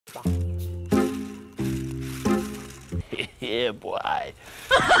Yeah, boy.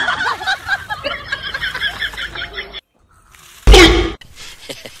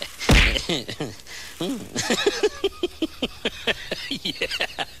 Yeah.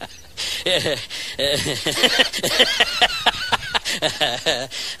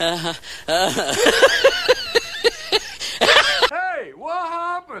 Hey, what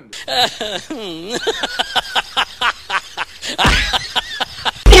happened?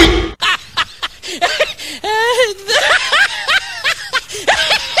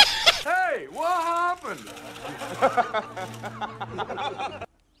 Hey, what happened?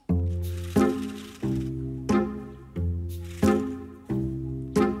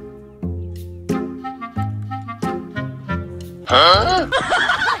 Huh?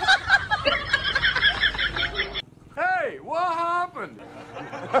 Hey, what happened?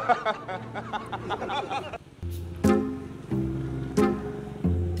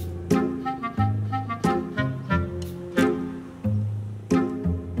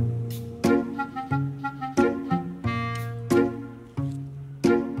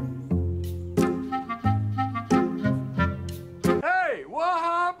 Hey, what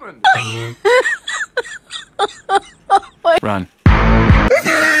happened? Run.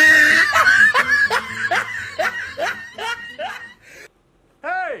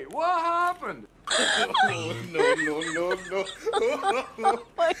 Hey, what happened? Oh, no. Oh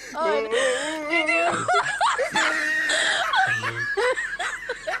my God.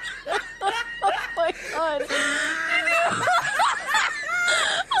 Oh my God.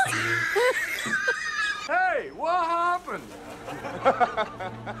 Hey, what happened?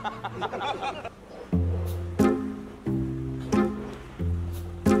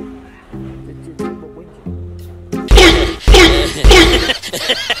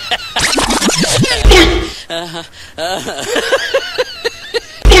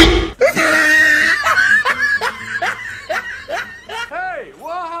 Hey,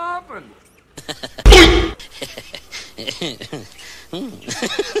 what happened?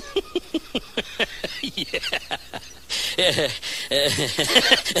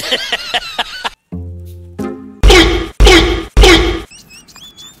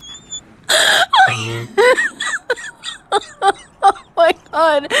 Oh my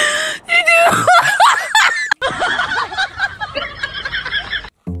God.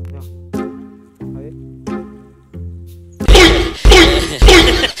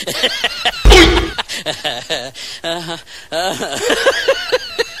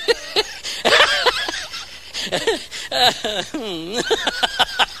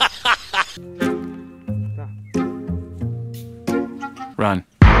 Run.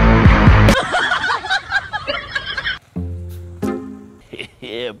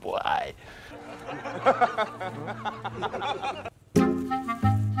 Yeah, boy.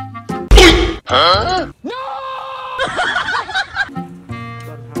 Huh? No!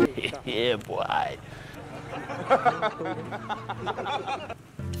 Yeah, boy.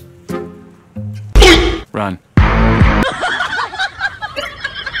 Run.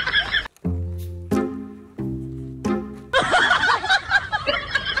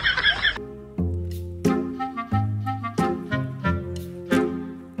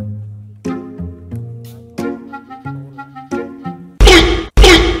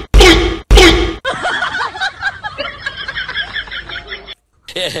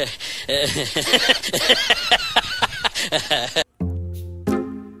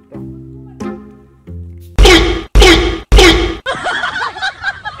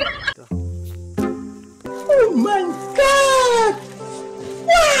 Oh my God!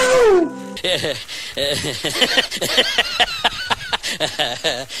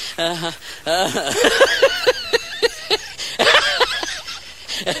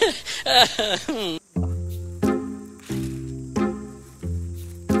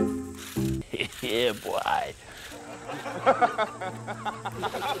 Yeah, boy.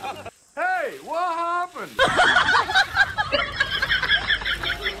 Hey, what happened?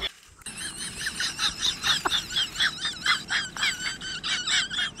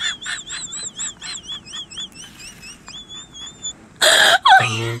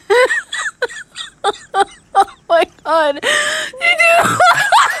 Oh my God.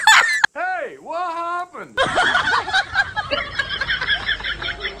 Hey, what happened?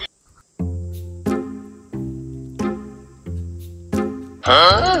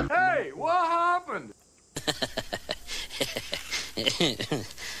 Huh? Hey, what happened?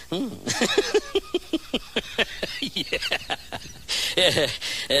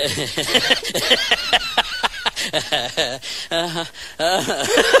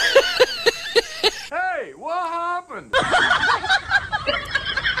 Hey, what happened?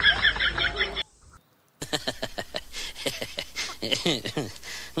 Yeah.